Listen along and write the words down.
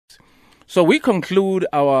So we conclude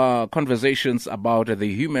our conversations about the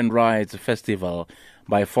Human Rights Festival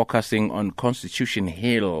by focusing on Constitution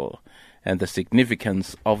Hill and the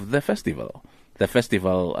significance of the festival. The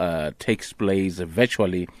festival takes place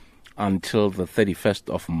virtually until the 31st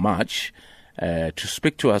of March. To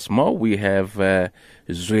speak to us more, we have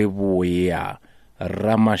Zwivhuya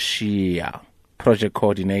Ramashia, Project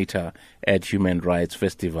Coordinator at Human Rights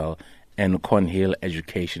Festival and Conhill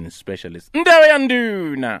Education Specialist. Ndawe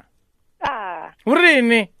yanduna.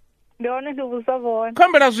 Urini? Ndone ndibusabona.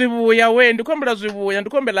 Khombela Zwivhuya we, ndikombela Zwivhuya,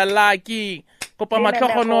 ndikombela Lucky. Kopa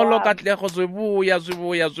matlhogonolo katlego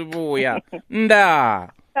Zwivhuya. Nda.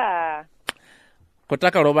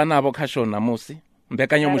 Kotaka roba nabo khashona musi.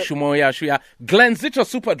 Mbekanyo mushumo yashu ya Glenzito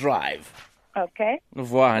Super Drive. Okay.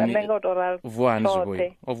 Vuani Zwivhuya.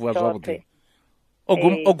 Ovuwa zwavhuḓi.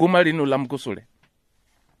 Oguma lino lamkusule.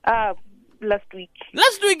 Last week.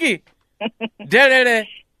 Last week? Delele.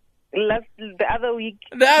 The other week.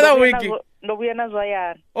 Ndobuya na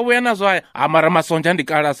Zwaya. Obuya na Zwaya. Amara masonja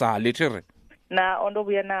ndikala sa literally.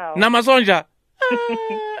 Ondobuya nawo. Na masonja.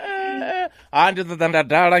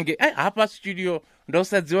 Ndidadala nge hapa studio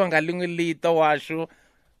ndosadziwa nga limwe lito washu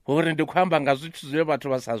uri ndikhamba nga zwithu zwe bathu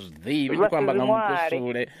vasazwiḓivi ndikhamba nga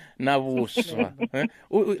mukusule na vuswa.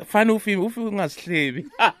 Fani ufi ungasihlebi.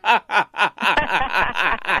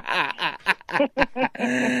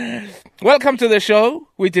 Welcome to the show.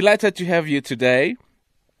 We're delighted to have you today.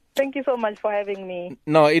 Thank you so much for having me.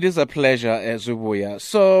 No, it is a pleasure, Zwivhuya.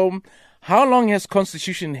 So, how long has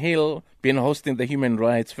Constitution Hill been hosting the Human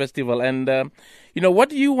Rights Festival? And, what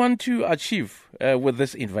do you want to achieve with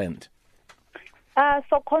this event?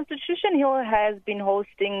 So Constitution Hill has been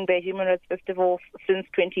hosting the Human Rights Festival since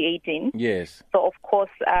 2018. Yes. So, of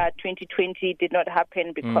course, 2020 did not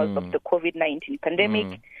happen because of the COVID-19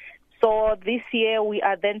 pandemic. So this year we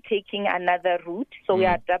are then taking another route. So we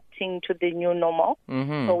are adapting to the new normal.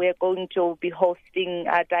 So we are going to be hosting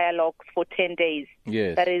dialogues for 10 days.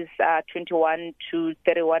 Yes. That is 21 to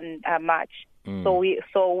 31 March. So we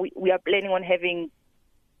are planning on having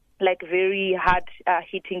like very hard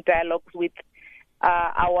hitting dialogues with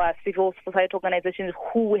our civil society organizations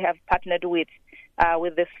who we have partnered with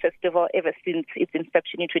this festival ever since its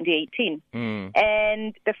inception in 2018.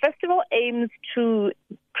 And the festival aims to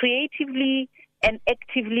creatively and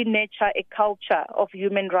actively nurture a culture of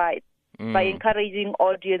human rights by encouraging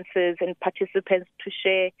audiences and participants to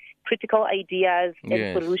share critical ideas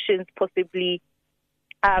and solutions, possibly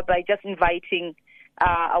by just inviting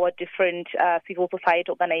our different civil society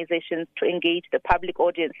organizations to engage the public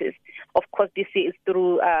audiences. Of course, this is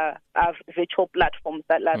through virtual platforms,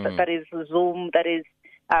 that is Zoom, that is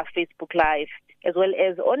Facebook Live, as well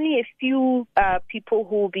as only a few people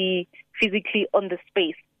who will be physically on the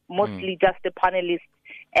space, mostly just the panelists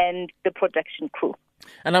and the production crew.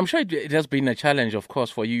 And I'm sure it has been a challenge, of course,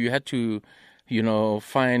 for you. You had to,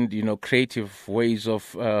 find, creative ways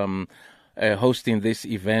of hosting this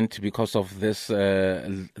event because of this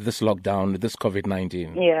lockdown, this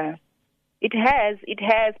COVID-19. Yeah, it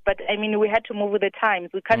has. But I mean, we had to move with the times.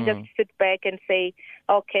 We can't just sit back and say,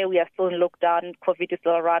 okay, we are still in lockdown, COVID is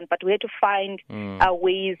still around. But we had to find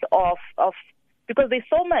ways of because there's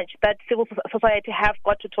so much that civil society have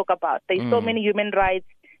got to talk about. There's so many human rights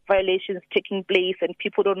violations taking place, and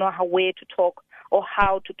people don't know where to talk or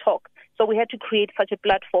how to talk. So we had to create such a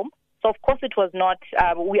platform. So, of course, it was not,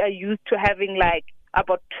 we are used to having like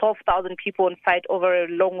about 12,000 people on site over a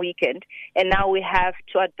long weekend. And now we have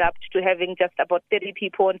to adapt to having just about 30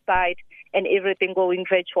 people on site and everything going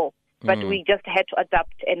virtual. But we just had to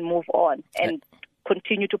adapt and move on and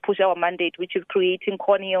continue to push our mandate, which is creating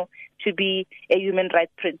Conhill to be a human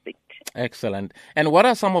rights precinct. Excellent. And what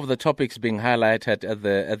are some of the topics being highlighted at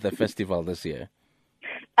the festival this year?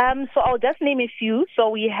 So I'll just name a few. So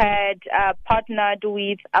we had partnered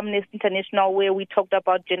with Amnesty International, where we talked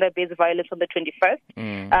about gender-based violence on the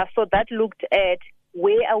 21st. So that looked at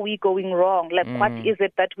where are we going wrong? Like what is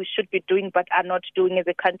it that we should be doing but are not doing as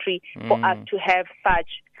a country for us to have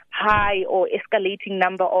such high or escalating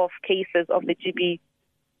number of cases of the GBV?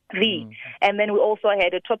 And then we also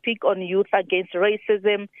had a topic on youth against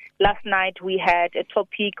racism. Last night we had a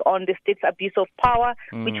topic on the state's abuse of power,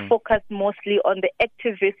 which focused mostly on the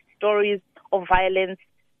activist stories of violence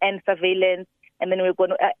and surveillance. And then we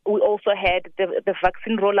also had the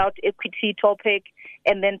vaccine rollout equity topic.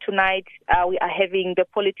 And then tonight we are having the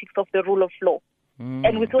politics of the rule of law.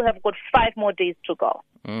 And we still have got 5 more days to go.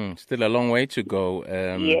 Still a long way to go,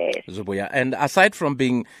 yes. Zwivhuya. And aside from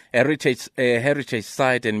being a heritage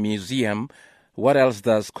site and museum, what else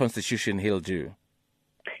does Constitution Hill do?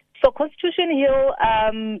 So Constitution Hill,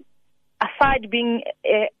 aside being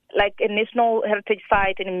a like a national heritage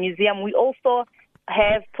site and a museum, we also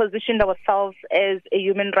have positioned ourselves as a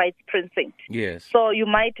human rights precinct. Yes. So you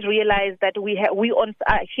might realize that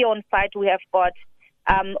here on site we have got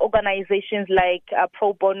organizations like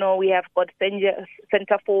Pro Bono, we have got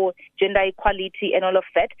Center for Gender Equality and all of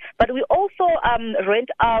that. But we also rent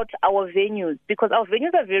out our venues because our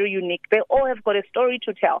venues are very unique. They all have got a story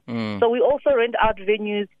to tell. So we also rent out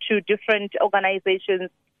venues to different organizations.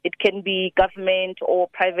 It can be government or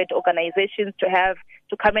private organizations to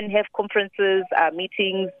come and have conferences,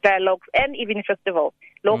 meetings, dialogues, and even festivals,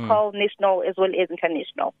 local, national, as well as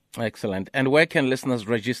international. Excellent. And where can listeners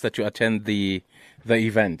register to attend the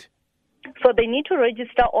event? So they need to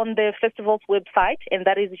register on the festival's website, and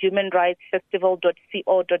that is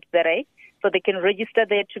humanrightsfestival.co.za. So they can register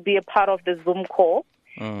there to be a part of the Zoom call.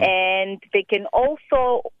 And they can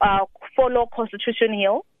also follow Constitution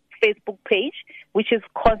Hill Facebook page, which is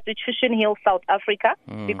Constitution Hill South Africa,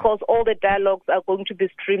 because all the dialogues are going to be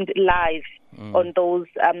streamed live on those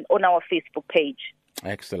on our Facebook page.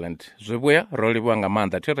 Excellent. Zwivhuya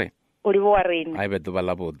Ramashia tere. Aibe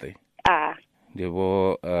dubalabode.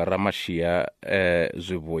 Devo Ramashia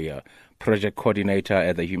Zwivhuya, project coordinator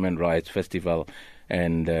at the Human Rights Festival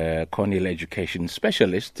and Conhill education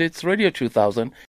specialist. It's Radio 2000.